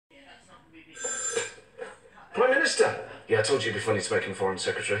Minister. Yeah, I told you it'd be funny to make him Foreign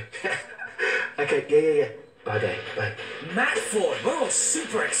Secretary. Okay, yeah. Bye, Dave. Bye. Matt Forde, we're all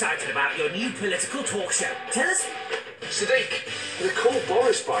super excited about your new political talk show. Tell us... Sadiq, they're called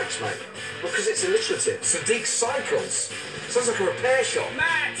Boris bikes, mate. Because it's alliterative. Sadiq cycles. Sounds like a repair shop.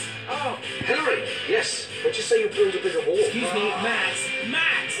 Matt! Oh, Hillary, yes. What'd you say you build a bigger wall? excuse me, Matt!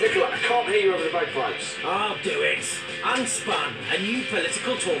 Nicola, I can't hear you over the bagpipes. I'll do it. Unspun, a new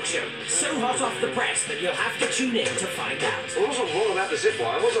political talk show. So hot off the press that you'll have to tune in to find out. I wasn't wrong about the zip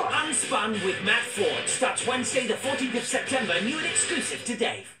wire, was I? Unspun with Matt Forde starts Wednesday the 14th of September, new and exclusive to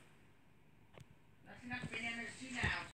Dave.